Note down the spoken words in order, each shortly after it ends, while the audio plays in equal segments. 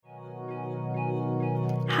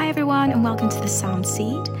everyone, and welcome to the Sound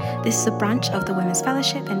Seed. This is a branch of the Women's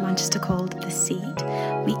Fellowship in Manchester called The Seed.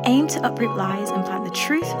 We aim to uproot lies and plant the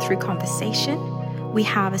truth through conversation. We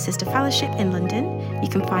have a sister fellowship in London. You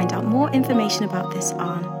can find out more information about this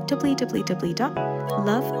on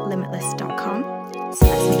www.lovelimitless.com. So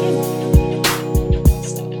let's begin.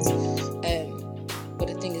 But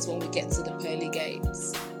the thing is, when we get to the pearly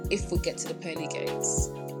gates, if we get to the pearly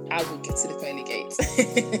gates, I will get to the pearly gates.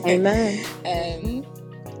 Amen.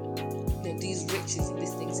 These riches and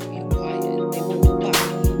these things that we acquired, they won't go back.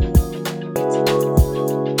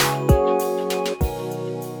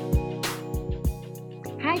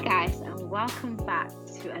 Hi guys, and welcome back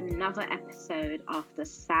to another episode of the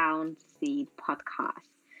Sound Seed podcast.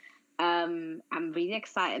 I'm really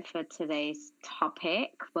excited for today's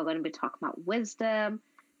topic. We're going to be talking about wisdom,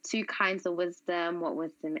 two kinds of wisdom, what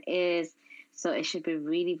wisdom is. So it should be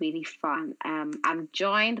really, really fun. I'm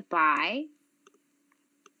joined by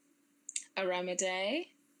Aramide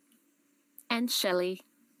and Shelley.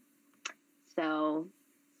 So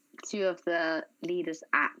two of the leaders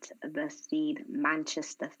at the Seed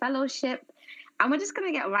Manchester Fellowship. And we're just going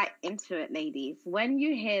to get right into it, ladies. When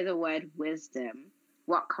you hear the word wisdom,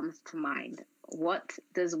 what comes to mind? What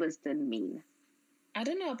does wisdom mean? I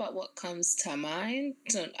don't know about what comes to mind.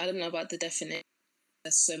 I don't know about the definition.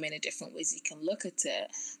 There's so many different ways you can look at it,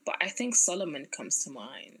 but I think Solomon comes to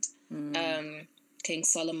mind. King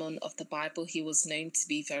Solomon of the Bible, he was known to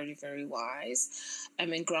be very, very wise.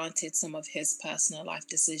 Granted, some of his personal life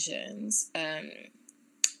decisions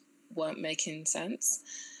weren't making sense,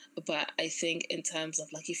 but I think in terms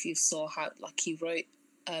of if you saw how he wrote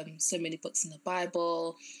so many books in the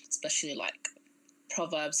Bible, especially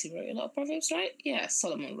Proverbs. He wrote a lot of Proverbs, right? Yeah,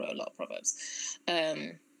 Solomon wrote a lot of Proverbs.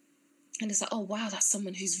 And it's oh, wow, that's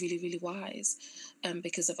someone who's really, really wise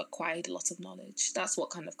because they've acquired a lot of knowledge. That's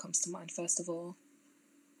what kind of comes to mind, first of all.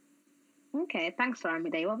 Okay, thanks,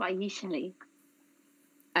 Aramide. What about you, Shelley?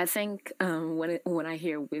 I think when I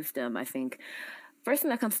hear wisdom, I think first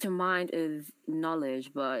thing that comes to mind is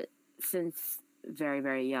knowledge. But since very,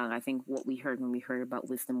 very young, I think what we heard when we heard about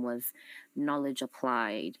wisdom was knowledge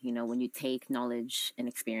applied. When you take knowledge and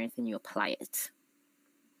experience and you apply it.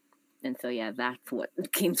 And so, yeah, that's what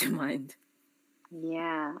came to mind.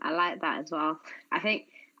 Yeah, I like that as well. I think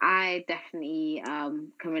I definitely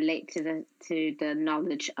can relate to the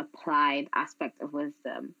knowledge applied aspect of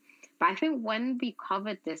wisdom. But I think when we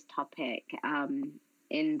covered this topic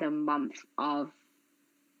in the month of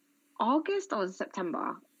August or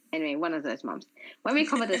September, anyway, one of those months, when we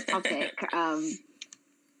covered this topic, I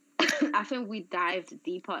think we dived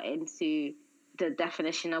deeper into the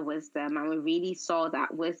definition of wisdom, and we really saw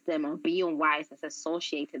that wisdom or being wise is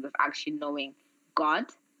associated with actually knowing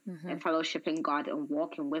God and fellowshipping God and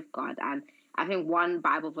walking with God. And I think one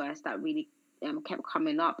Bible verse that really kept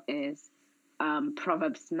coming up is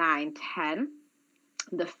Proverbs 9:10.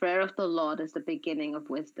 The fear of the Lord is the beginning of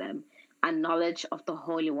wisdom, and knowledge of the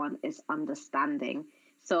Holy One is understanding.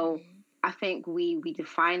 So I think we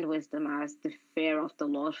defined wisdom as the fear of the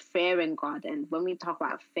Lord, fearing God. And when we talk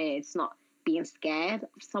about fear, it's not being scared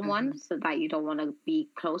of someone so that you don't want to be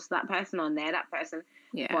close to that person or near that person,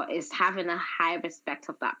 but it's having a high respect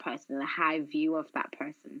of that person, a high view of that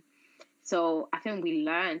person. So I think we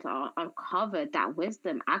learned or uncovered that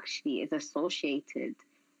wisdom actually is associated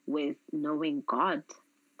with knowing God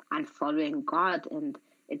and following God and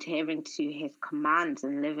adhering to his commands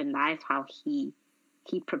and living life how he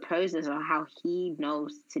proposes or how he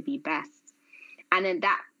knows to be best. And then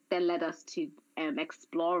that then led us to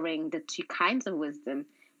exploring the two kinds of wisdom,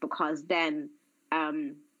 because then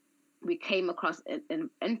we came across in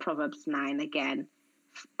Proverbs 9 again,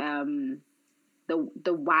 the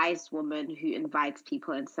wise woman who invites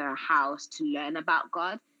people into her house to learn about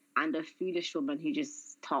God, and the foolish woman who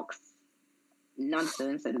just talks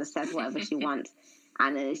nonsense and says whatever she wants.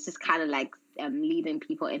 And it's just kind of leading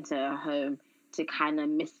people into her home to kind of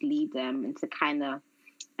mislead them and to kind of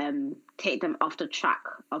take them off the track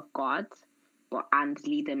of God, and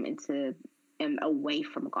lead them into away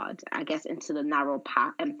from God, I guess, into the narrow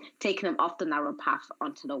path, taking them off the narrow path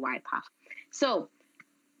onto the wide path. So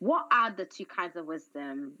what are the two kinds of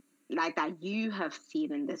wisdom that you have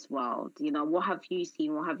seen in this world? What have you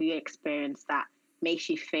seen? What have you experienced that makes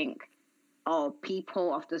you think, oh,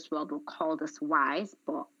 people of this world will call this wise,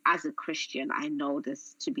 but as a Christian, I know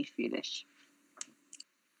this to be foolish?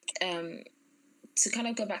 To kind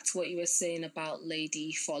of go back to what you were saying about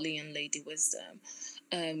Lady Folly and Lady Wisdom,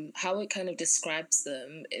 how it kind of describes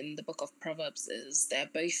them in the book of Proverbs is they're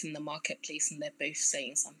both in the marketplace and they're both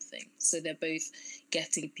saying something. So they're both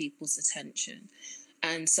getting people's attention.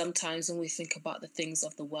 And sometimes when we think about the things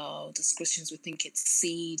of the world, as Christians, we think it's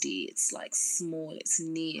seedy, it's like small, it's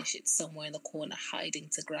niche, it's somewhere in the corner hiding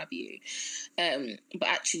to grab you. But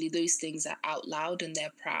actually, those things are out loud and they're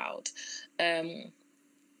proud.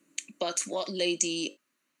 But what Lady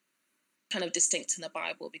kind of distinct in the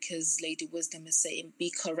Bible, because Lady Wisdom is saying, be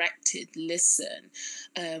corrected, listen,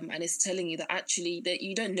 and it's telling you that actually that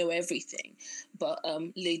you don't know everything, but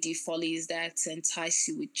Lady Folly is there to entice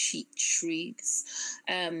you with cheap truths.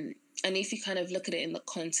 And if you kind of look at it in the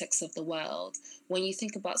context of the world, when you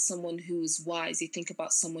think about someone who's wise, you think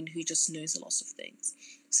about someone who just knows a lot of things,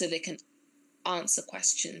 so they can answer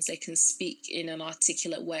questions, they can speak in an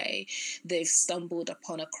articulate way, they've stumbled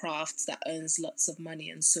upon a craft that earns lots of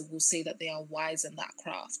money, and so we'll say that they are wise in that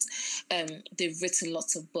craft. They've written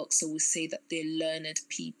lots of books, so we'll say that they're learned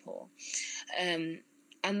people. And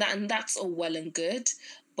that's all well and good,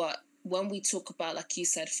 but when we talk about, like you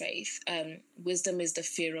said, Faith, wisdom is the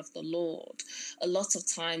fear of the Lord. A lot of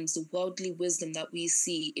times the worldly wisdom that we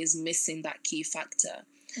see is missing that key factor.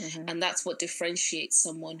 Mm-hmm. And that's what differentiates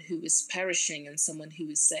someone who is perishing and someone who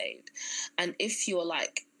is saved. And if you're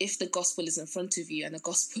like, if the gospel is in front of you and the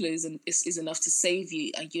gospel is enough to save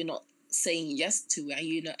you, and you're not saying yes to it and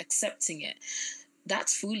you're not accepting it,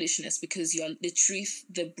 that's foolishness, because the truth,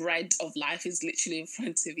 the bread of life is literally in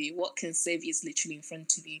front of you. What can save you is literally in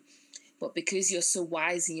front of you. But because you're so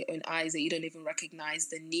wise in your own eyes that you don't even recognize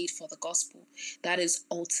the need for the gospel, that is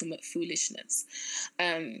ultimate foolishness.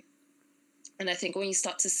 And I think when you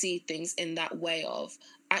start to see things in that way of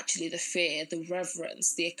actually the fear, the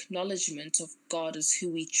reverence, the acknowledgement of God as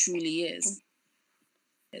who he truly is,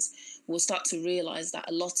 we'll start to realize that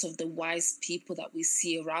a lot of the wise people that we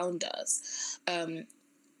see around us,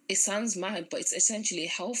 it sounds mad, but it's essentially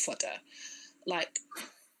hell fodder, like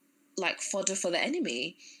fodder for the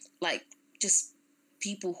enemy, like just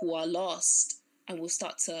people who are lost, and we'll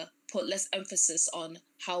start to put less emphasis on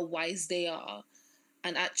how wise they are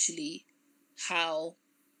and actually how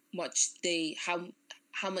much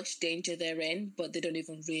danger they're in, but they don't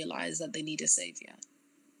even realize that they need a savior.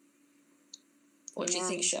 What do you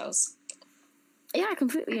think, Shells? Yeah, I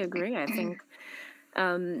completely agree. I think,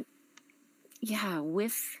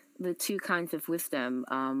 with the two kinds of wisdom,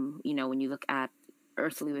 when you look at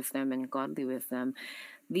earthly wisdom and godly wisdom,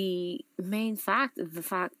 the main fact is the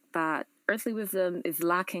fact that earthly wisdom is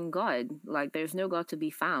lacking God. Like, there's no God to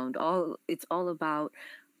be found. It's all about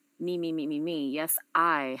me. Yes,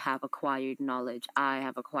 I have acquired knowledge. I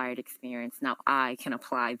have acquired experience. Now I can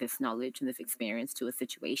apply this knowledge and this experience to a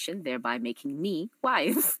situation, thereby making me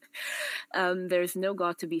wise. There's no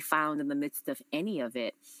God to be found in the midst of any of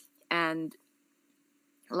it. And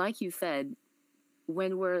like you said,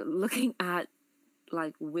 when we're looking at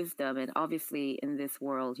like wisdom, and obviously in this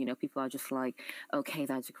world, people are just like, okay,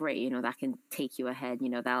 that's great, that can take you ahead,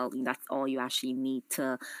 that's all you actually need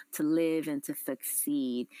to live and to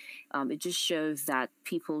succeed. It just shows that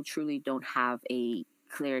people truly don't have a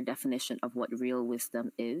clear definition of what real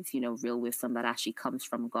wisdom is, real wisdom that actually comes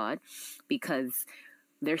from God, because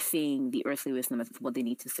they're seeing the earthly wisdom as what they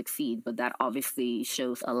need to succeed, but that obviously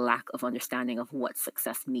shows a lack of understanding of what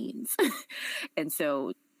success means. And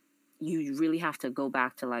so you really have to go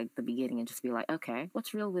back to like the beginning and just be like, okay,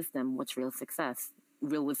 what's real wisdom? What's real success?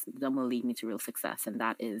 Real wisdom will lead me to real success. And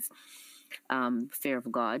that is fear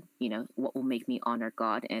of God, what will make me honor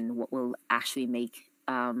God, and what will actually make,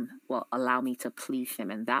 allow me to please him.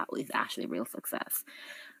 And that is actually real success.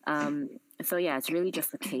 So yeah, it's really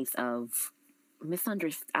just a case of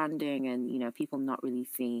misunderstanding and, people not really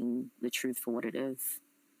seeing the truth for what it is.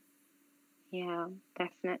 Yeah,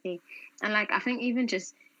 definitely. And like, I think even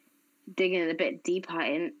just digging a bit deeper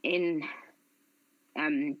in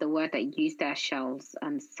the word that you used there, Shells,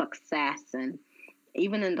 success, and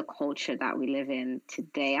even in the culture that we live in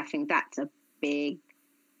today, I think that's a big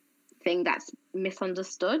thing that's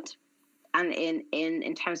misunderstood. And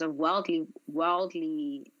in terms of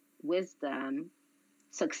worldly wisdom,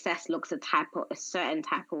 success looks a certain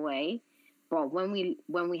type of way. But when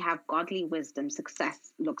we have godly wisdom,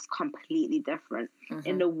 success looks completely different. Mm-hmm.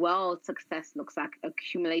 In the world, success looks like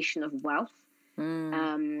accumulation of wealth,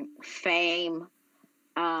 fame.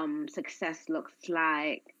 Success looks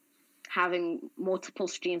like having multiple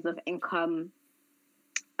streams of income.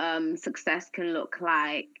 Success can look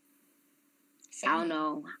like, fame. I don't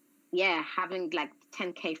know, having like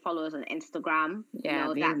 10K followers on Instagram.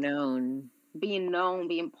 Yeah, being known,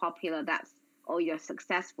 being popular. That's, oh, you're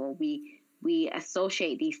successful. We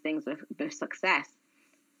associate these things with success.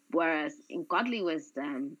 Whereas in godly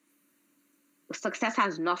wisdom, success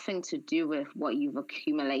has nothing to do with what you've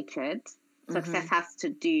accumulated. Mm-hmm. Success has to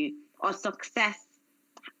do, or success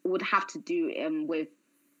would have to do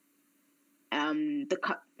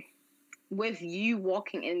with you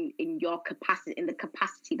walking in your capacity, in the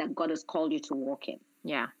capacity that God has called you to walk in.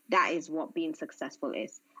 Yeah. That is what being successful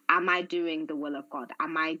is. Am I doing the will of God?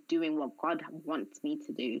 Am I doing what God wants me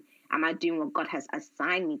to do? Am I doing what God has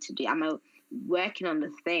assigned me to do? Am I working on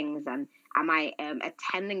the things, and am I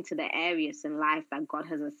attending to the areas in life that God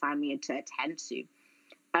has assigned me to attend to?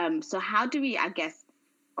 So how do we, I guess,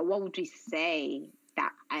 what would we say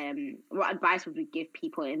that, what advice would we give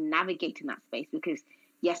people in navigating that space? Because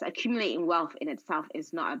yes, accumulating wealth in itself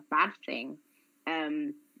is not a bad thing.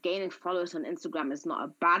 Gaining followers on Instagram is not a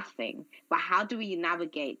bad thing. But how do we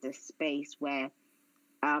navigate this space where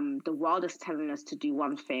the world is telling us to do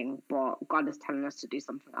one thing, but God is telling us to do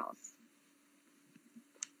something else?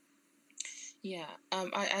 Yeah,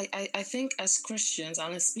 I think as Christians,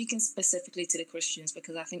 and I'm speaking specifically to the Christians,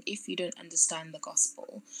 because I think if you don't understand the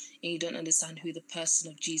gospel and you don't understand who the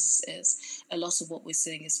person of Jesus is, a lot of what we're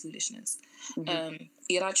saying is foolishness. Mm-hmm.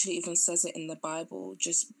 It actually even says it in the Bible,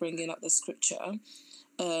 just bringing up the scripture.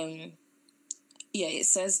 It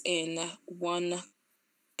says in 1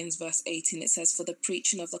 verse 18, it says, "For the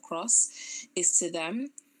preaching of the cross is to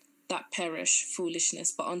them that perish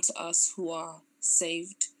foolishness, but unto us who are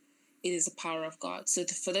saved, it is the power of God." So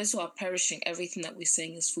for those who are perishing, everything that we're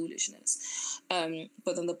saying is foolishness.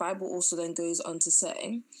 But then the Bible also then goes on to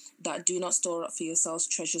say that do not store up for yourselves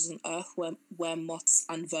treasures on earth where moths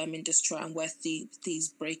and vermin destroy and where thieves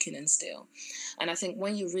break in and steal. And I think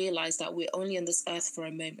when you realize that we're only on this earth for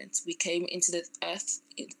a moment, we came into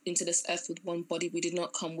this earth with one body. We did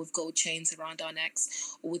not come with gold chains around our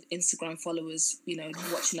necks or with Instagram followers,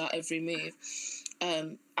 watching our every move.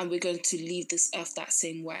 And we're going to leave this earth that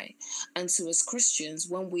same way. And so as Christians,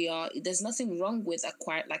 there's nothing wrong with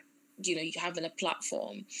you having a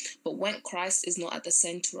platform, but when Christ is not at the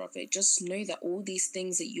center of it, just know that all these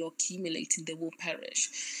things that you're accumulating, they will perish.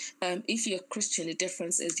 If you're a Christian, the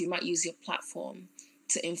difference is you might use your platform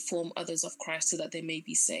to inform others of Christ so that they may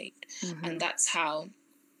be saved. Mm-hmm. And that's how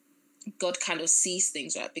God kind of sees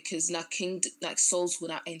things, right? Because now souls will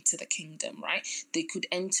not enter the kingdom, right? They could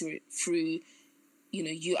enter it through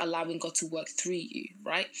you allowing God to work through you,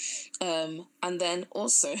 right? And then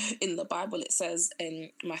also in the Bible, it says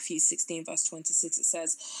in Matthew 16, verse 26, it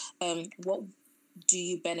says, what do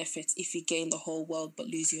you benefit if you gain the whole world but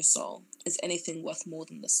lose your soul? Is anything worth more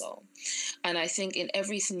than the soul? And I think in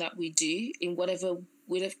everything that we do, in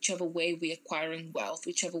whichever way we're acquiring wealth,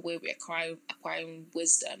 whichever way we're acquiring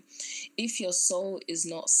wisdom, if your soul is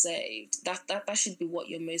not saved, that should be what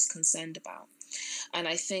you're most concerned about. And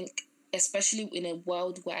I think especially in a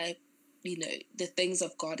world where, the things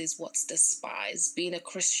of God is what's despised. Being a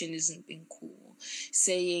Christian isn't being cool.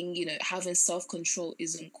 Saying, having self-control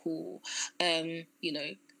isn't cool.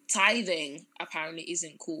 Tithing apparently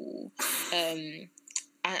isn't cool.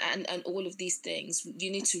 And all of these things,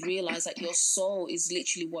 you need to realize that your soul is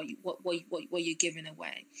literally what you're giving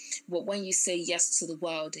away. But when you say yes to the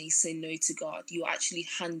world and you say no to God, you're actually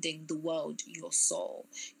handing the world your soul,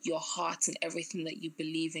 your heart, and everything that you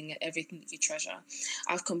believe in and everything that you treasure.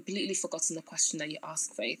 I've completely forgotten the question that you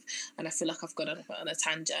asked, Faith, and I feel like I've gone on a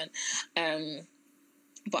tangent.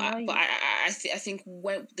 But I think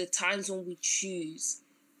when the times when we choose.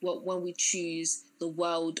 When we choose the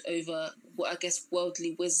world over,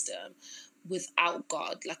 worldly wisdom without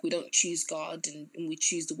God, like we don't choose God and we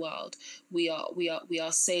choose the world, we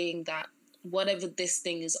are saying that whatever this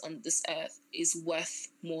thing is on this earth is worth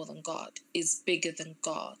more than God, is bigger than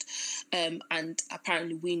God. And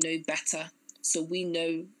apparently we know better, so we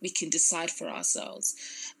know we can decide for ourselves.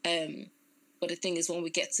 But the thing is, when we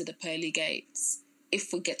get to the pearly gates,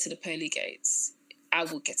 if we get to the pearly gates, I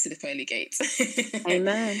will get to the pearly gates.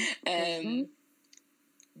 Amen.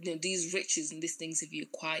 These riches and these things have you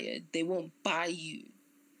acquired, they won't buy you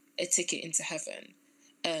a ticket into heaven,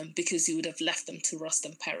 because you would have left them to rust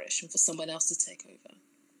and perish and for someone else to take over.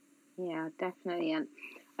 Yeah, definitely. And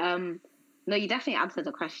no, you definitely answered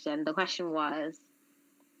the question. The question was,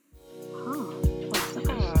 what's the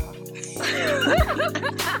question?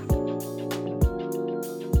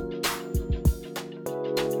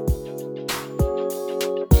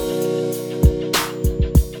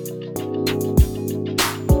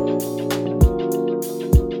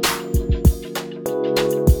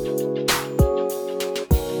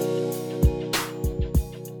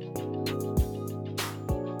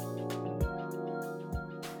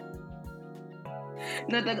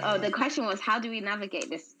 No, the question was, how do we navigate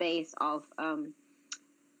this space of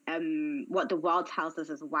what the world tells us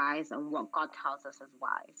is wise and what God tells us is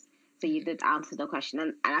wise? So you did answer the question,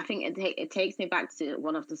 and I think it takes me back to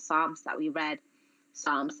one of the Psalms that we read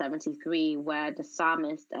Psalm 73, where the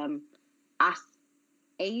psalmist asked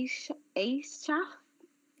Asaph.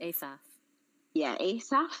 Yeah,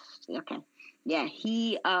 Asaph. Okay. Yeah,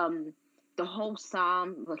 he the whole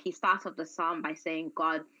psalm. Well, he starts off the psalm by saying,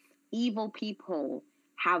 "God, evil people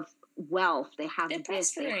have wealth, they have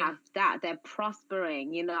this, they have that, they're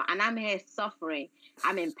prospering, you know, and I'm here suffering.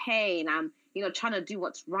 I'm in pain. I'm, you know, trying to do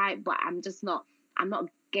what's right, but I'm not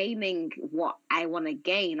gaining what I want to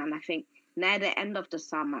gain." And I think near the end of the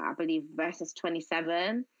psalm, I believe verses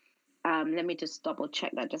 27. Let me just double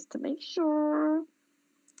check that just to make sure.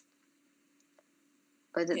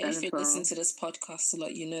 If you listen to this podcast to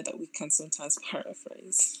let you know that we can sometimes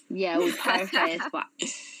paraphrase. Yeah, we paraphrase, but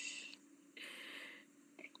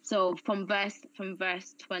so from verse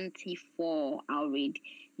 24, I'll read.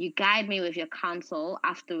 "You guide me with your counsel.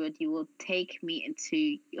 Afterward, you will take me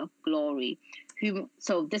into your glory."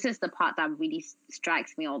 So this is the part that really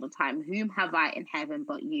strikes me all the time. "Whom have I in heaven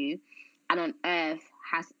but you? And on earth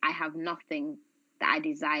I have nothing that I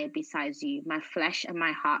desire besides you. My flesh and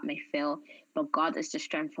my heart may fail, but God is the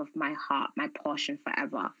strength of my heart, my portion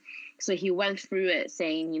forever." So he went through it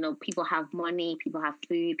saying, you know, people have money, people have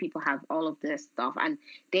food, people have all of this stuff, and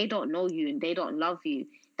they don't know you and they don't love you.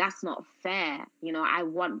 That's not fair. You know, I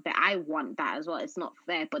want that as well. It's not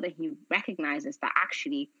fair. But then he recognizes that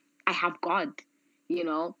actually I have God, you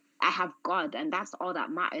know, I have God, and that's all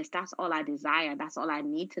that matters. That's all I desire. That's all I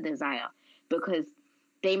need to desire, because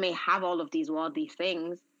they may have all of these worldly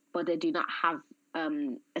things, but they do not have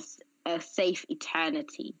a safe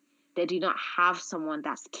eternity. They do not have someone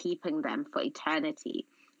that's keeping them for eternity.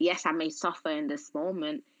 Yes, I may suffer in this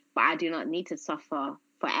moment, but I do not need to suffer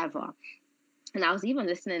forever. And I was even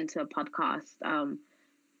listening to a podcast,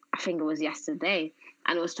 I think it was yesterday,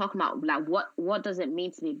 and it was talking about like what does it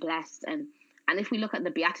mean to be blessed, and if we look at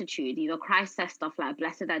the Beatitude, you know, Christ says stuff like,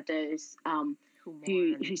 "Blessed are those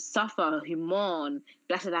who suffer, who mourn.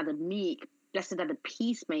 Blessed are the meek. Blessed are the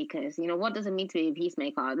peacemakers." You know, what does it mean to be a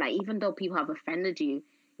peacemaker? Like, even though people have offended you,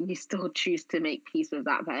 you still choose to make peace with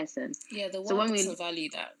that person. Yeah, the world doesn't value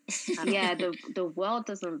that. Yeah, the world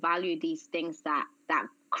doesn't value these things that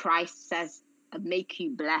Christ says make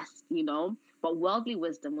you blessed, you know. But worldly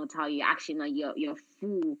wisdom will tell you, actually, no, you're a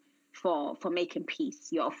fool for making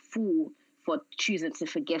peace. You're a fool for choosing to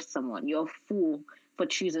forgive someone. You're a fool for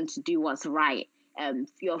choosing to do what's right.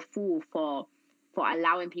 You're a fool for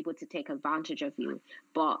allowing people to take advantage of you.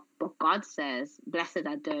 But God says, "Blessed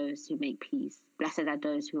are those who make peace. Blessed are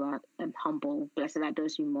those who are humble. Blessed are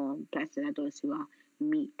those who mourn. Blessed are those who are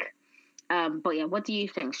meek." But yeah, what do you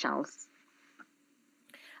think, Charles?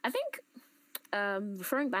 I think,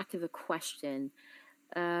 referring back to the question,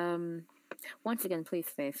 once again, please,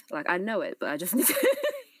 Faith. Like, I know it, but I just need to...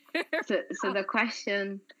 So the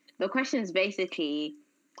question is basically,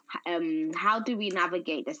 how do we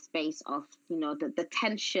navigate the space of, you know, the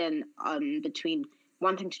tension between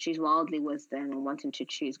wanting to choose worldly wisdom and wanting to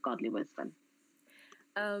choose godly wisdom?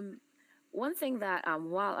 One thing that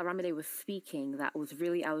while Aramide was speaking, that was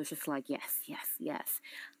really, I was just like, yes,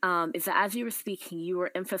 is that as you were speaking, you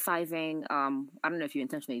were emphasizing, I don't know if you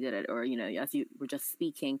intentionally did it or, you know, as you were just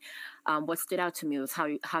speaking, what stood out to me was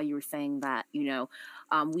how you were saying that, you know,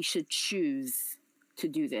 we should choose to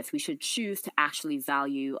do this. We should choose to actually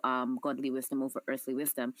value godly wisdom over earthly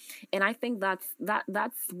wisdom. And I think that's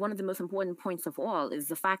one of the most important points of all, is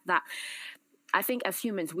the fact that I think as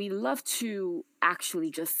humans, we love to actually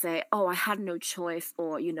just say, "Oh, I had no choice,"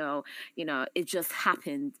 or, you know, it just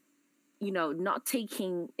happened, you know, not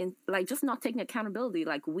taking accountability.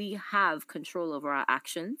 Like, we have control over our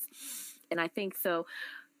actions. And I think so.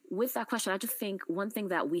 With that question, I just think one thing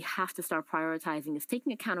that we have to start prioritizing is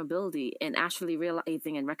taking accountability and actually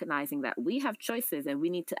realizing and recognizing that we have choices, and we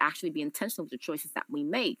need to actually be intentional with the choices that we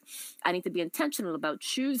make. I need to be intentional about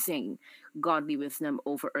choosing godly wisdom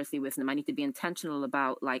over earthly wisdom. I need to be intentional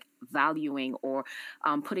about like valuing or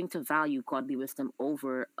putting to value godly wisdom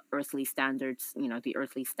over earthly standards, you know, the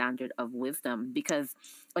earthly standard of wisdom. Because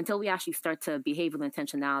until we actually start to behave with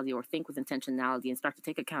intentionality or think with intentionality and start to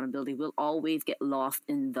take accountability, we'll always get lost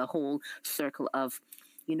in the whole circle of,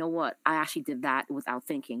 you know what, I actually did that without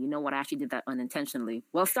thinking. You know what, I actually did that unintentionally.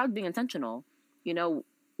 Well, start being intentional. You know,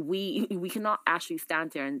 we cannot actually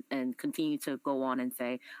stand there and continue to go on and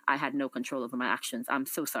say, "I had no control over my actions. I'm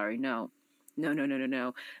so sorry." No. You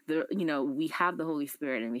know, we have the Holy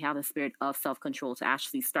Spirit, and we have the spirit of self-control to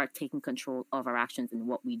actually start taking control of our actions and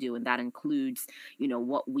what we do. And that includes, you know,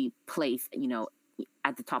 what we place, you know,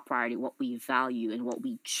 at the top priority, what we value and what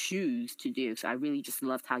we choose to do. So I really just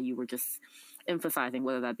loved how you were just emphasizing,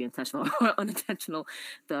 whether that be intentional or unintentional,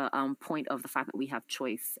 the point of the fact that we have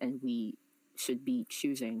choice and we should be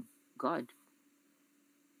choosing God.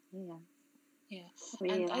 Yeah.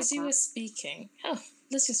 Really And like as you that. were speaking,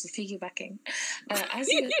 let's just be piggybacking. As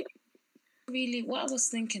you were really, what I was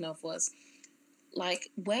thinking of was like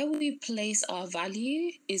where we place our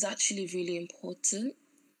value is actually really important.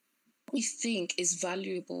 What we think is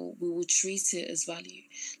valuable, we will treat it as value.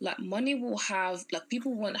 Like money will have, like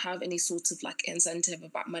people won't have any sort of like incentive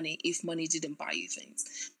about money if money didn't buy you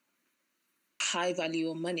things. High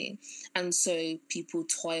value on money. And so people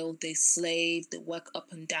toil, they slave, they work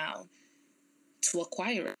up and down to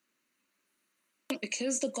acquire it.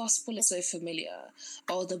 Because the gospel is so familiar,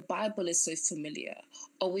 or the Bible is so familiar,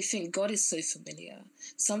 or we think God is so familiar,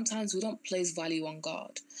 sometimes we don't place value on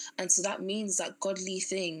God. And so that means that godly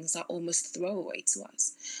things are almost throwaway to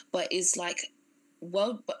us. But it's like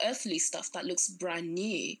earthly stuff that looks brand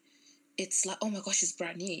new. It's like, oh my gosh, it's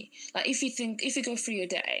brand new. Like if you go through your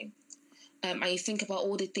day, and you think about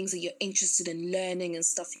all the things that you're interested in learning and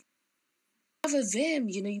stuff, have a vim,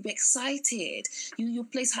 you be excited, you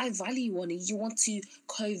place high value on it, you want to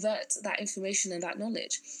convert that information and that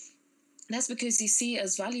knowledge. That's because you see it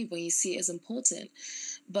as valuable, you see it as important.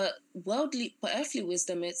 But earthly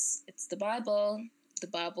wisdom, it's the Bible. The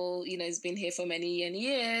Bible, has been here for many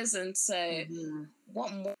years, and so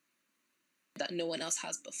what more that no one else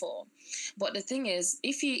has before. But the thing is,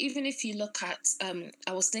 even if you look at,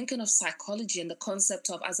 I was thinking of psychology and the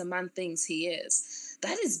concept of as a man thinks he is,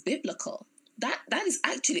 that is biblical. That is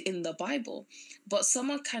actually in the Bible. But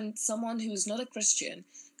someone who's not a Christian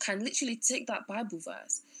can literally take that Bible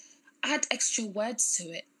verse, add extra words to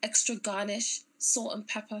it, extra garnish, salt and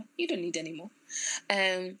pepper. You don't need any more.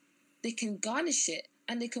 They can garnish it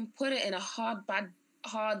and they can put it in a hardback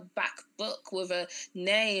book with a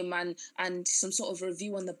name and some sort of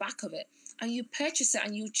review on the back of it. And you purchase it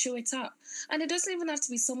and you chew it up. And it doesn't even have to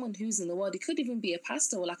be someone who's in the world. It could even be a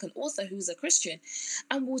pastor or like an author who's a Christian.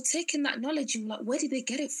 And we'll take in that knowledge and like, where did they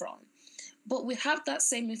get it from? But we have that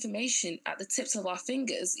same information at the tips of our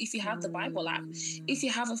fingers. If you have the Bible app, if you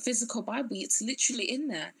have a physical Bible, it's literally in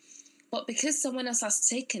there. But because someone else has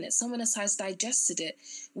taken it, someone else has digested it,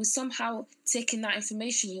 we somehow taking that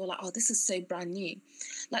information, you're like, oh, this is so brand new.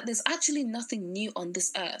 Like, there's actually nothing new on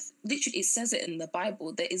this earth. Literally, it says it in the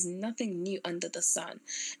Bible. There is nothing new under the sun.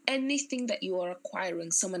 Anything that you are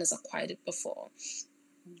acquiring, someone has acquired it before.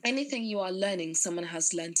 Anything you are learning, someone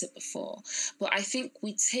has learnt it before. But I think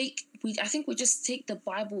we just take the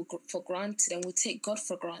Bible for granted, and we take God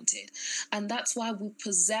for granted. And that's why we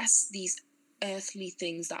possess these earthly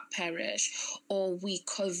things that perish, or we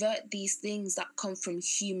convert these things that come from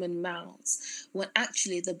human mouths, when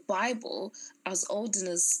actually the Bible, as old and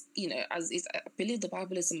as I believe the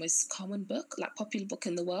Bible is the most common book, like popular book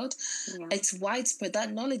in the world. It's widespread.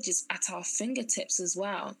 That knowledge is at our fingertips as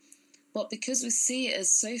well. But because we see it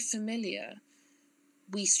as so familiar,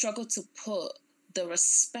 we struggle to put the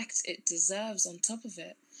respect it deserves on top of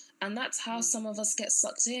it. And that's how some of us get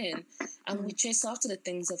sucked in, and we chase after the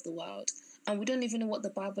things of the world. And we don't even know what the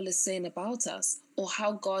Bible is saying about us or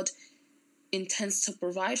how God intends to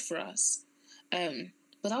provide for us.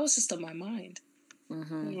 But that was just on my mind.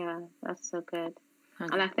 Yeah, that's so good.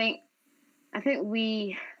 And I think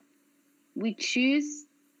we choose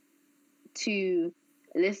to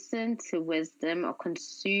listen to wisdom or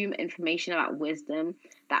consume information about wisdom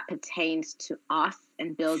that pertains to us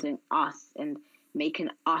and building us and making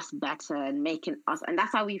us better and making us. And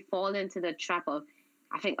that's how we fall into the trap of,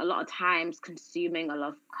 I think, a lot of times consuming a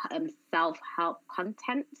lot of self-help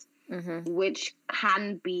content, which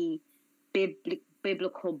can be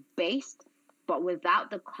biblical based, but without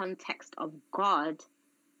the context of God,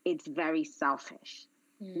 it's very selfish.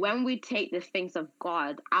 When we take the things of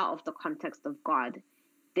God out of the context of God,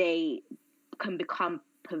 they can become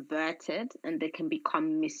perverted and they can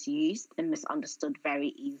become misused and misunderstood very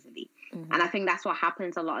easily. And I think that's what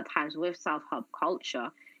happens a lot of times with self-help culture.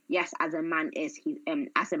 Yes, as a man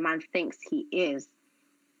thinks he is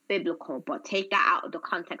biblical, but take that out of the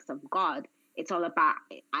context of God. It's all about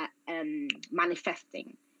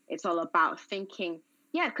manifesting. It's all about thinking.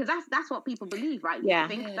 Yeah, because that's what people believe, right? You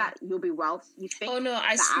think that you'll be wealthy. You think, oh no,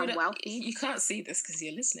 I screwed up. Wealthy. You can't see this because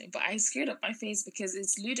you're listening, but I screwed up my face because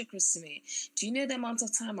it's ludicrous to me. Do you know the amount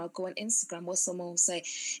of time I'll go on Instagram where someone will say,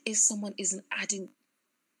 if someone isn't adding,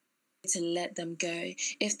 to let them go.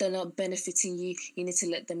 If they're not benefiting you, you need to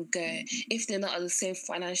let them go. If they're not at the same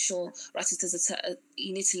financial,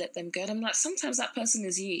 you need to let them go. And I'm like, sometimes that person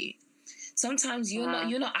is you. Sometimes you're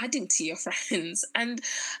not adding to your friends, and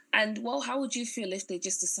well, how would you feel if they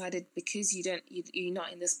just decided because you're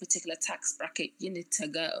not in this particular tax bracket, you need to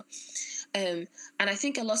go? And I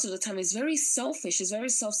think a lot of the time it's very selfish, it's very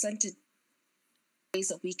self-centered. ways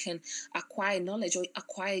that we can acquire knowledge or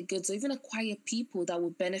acquire goods or even acquire people that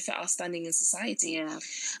will benefit our standing in society. Yeah.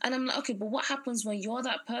 And I'm like, okay, but what happens when you're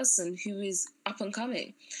that person who is up and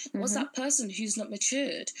coming? What's that person who's not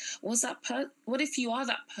matured? What if you are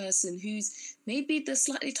that person who's maybe the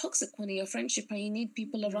slightly toxic one in your friendship and you need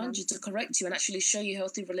people around you to correct you and actually show you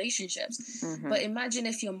healthy relationships? But imagine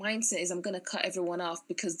if your mindset is, I'm going to cut everyone off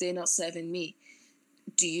because they're not serving me.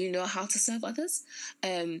 Do you know how to serve others?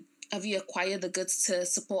 Have you acquired the goods to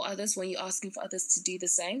support others when you're asking for others to do the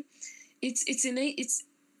same? It's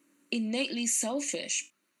innately selfish.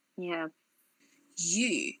 Yeah.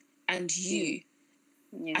 You and you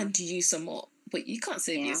and you some more, but you can't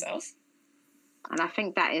save yourself. And I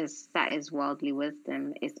think that is worldly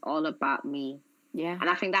wisdom. It's all about me. Yeah. And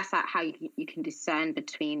I think that's how you can discern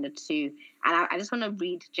between the two. And I just want to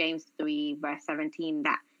read James 3 verse 17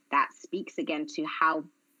 that speaks again to how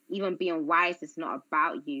even being wise is not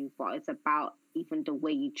about you, but it's about even the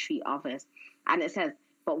way you treat others. And it says,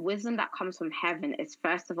 but wisdom that comes from heaven is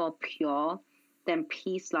first of all pure, then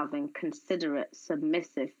peace-loving, considerate,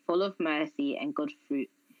 submissive, full of mercy and good fruit,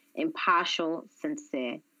 impartial,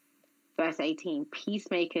 sincere. Verse 18,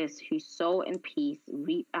 peacemakers who sow in peace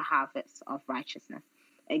reap a harvest of righteousness.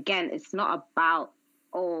 Again, it's not about,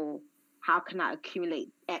 how can I accumulate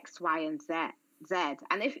X, Y, and Z?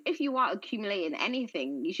 And if you are accumulating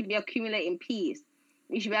anything, you should be accumulating peace.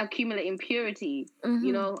 You should be accumulating purity.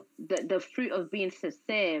 You know, the fruit of being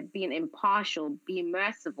sincere, being impartial, being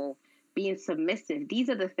merciful, being submissive. These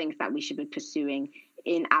are the things that we should be pursuing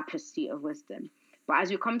in our pursuit of wisdom. But as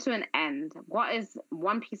we come to an end, what is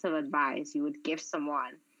one piece of advice you would give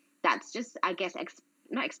someone that's just, I guess,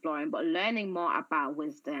 not exploring, but learning more about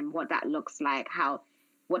wisdom, what that looks like,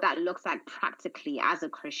 what that looks like practically as a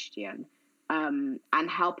Christian? And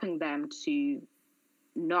helping them to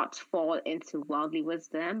not fall into worldly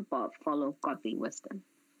wisdom, but follow godly wisdom.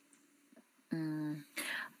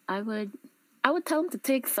 I would tell them to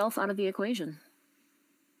take self out of the equation.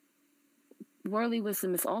 Worldly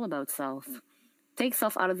wisdom is all about self. Take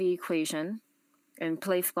self out of the equation and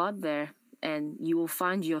place God there, and you will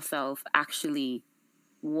find yourself actually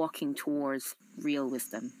walking towards real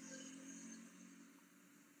wisdom.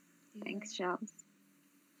 Thanks, Charles.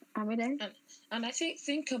 And I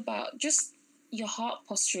think about just your heart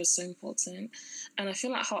posture is so important. And I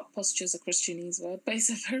feel like heart posture is a Christianese word, but it's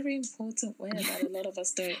a very important word that a lot of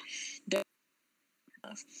us don't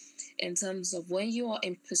have. In terms of when you are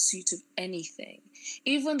in pursuit of anything,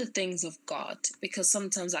 even the things of God, because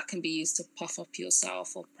sometimes that can be used to puff up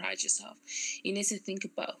yourself or pride yourself. You need to think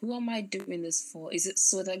about, who am I doing this for? Is it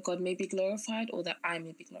so that God may be glorified or that I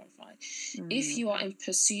may be glorified? If you are in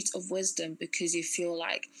pursuit of wisdom because you feel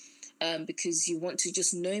like because you want to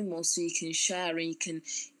just know more so you can share and you can,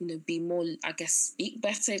 be more, I guess, speak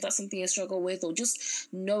better if that's something you struggle with, or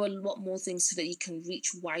just know a lot more things so that you can reach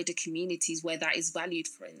wider communities where that is valued,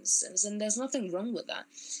 for instance. And there's nothing wrong with that.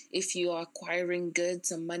 If you are acquiring goods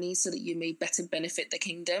and money so that you may better benefit the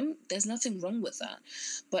kingdom, there's nothing wrong with that.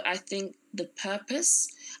 But I think the purpose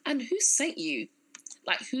and who sent you,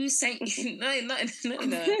 like who sent you, not in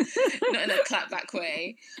a clapback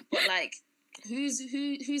way, but like, whose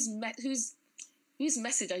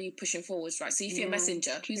message are you pushing forwards, right? So if you're a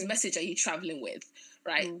messenger, whose message are you traveling with,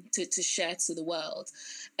 right, to share to the world?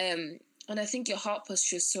 And I think your heart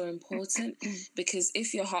posture is so important, because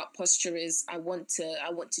if your heart posture is, I want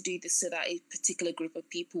to do this so that a particular group of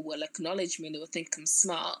people will acknowledge me and they will think I'm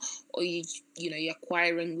smart, or you're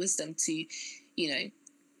acquiring wisdom to,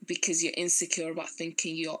 because you're insecure about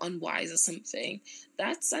thinking you're unwise or something,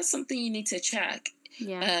 that's something you need to check.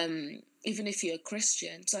 Yeah. Even if you're a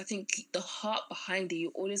Christian. So I think the heart behind it,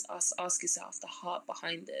 you always ask yourself the heart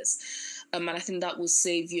behind this. And I think that will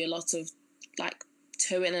save you a lot of like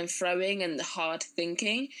toing and froing and the hard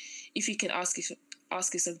thinking. If you can ask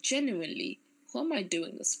yourself genuinely, who am I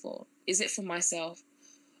doing this for? Is it for myself,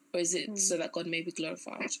 or is it so that God may be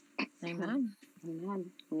glorified? Amen.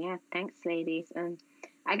 Amen. Yeah, thanks, ladies. And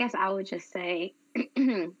I guess I would just say,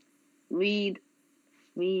 read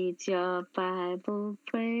your Bible,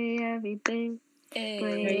 pray every day.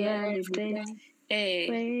 Pray every day.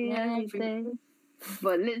 Pray every day.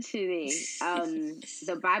 But literally,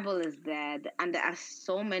 the Bible is there, and there are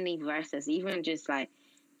so many verses, even just like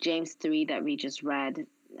James 3 that we just read,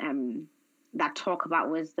 that talk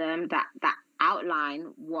about wisdom, that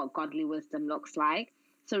outline what godly wisdom looks like.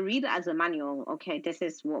 So read it as a manual. Okay, this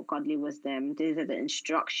is what godly wisdom, these are the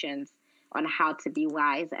instructions on how to be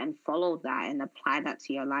wise, and follow that and apply that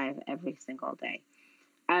to your life every single day.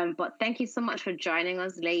 But thank you so much for joining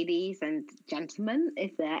us, ladies and gentlemen.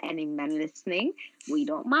 If there are any men listening, we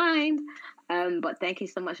don't mind. But thank you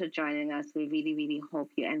so much for joining us. We really, really hope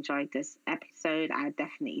you enjoyed this episode. I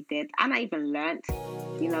definitely did. And I even learned,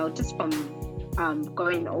 just from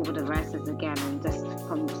going over the verses again and just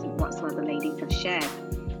from what some of the ladies have shared.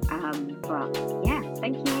 But yeah,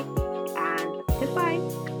 thank you and goodbye.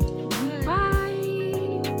 Bye.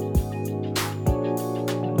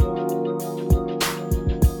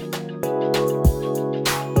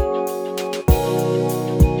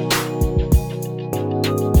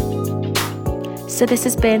 So this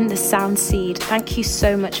has been The Sound Seed. Thank you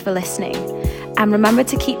so much for listening. And remember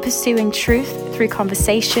to keep pursuing truth through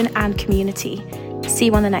conversation and community. See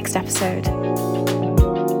you on the next episode.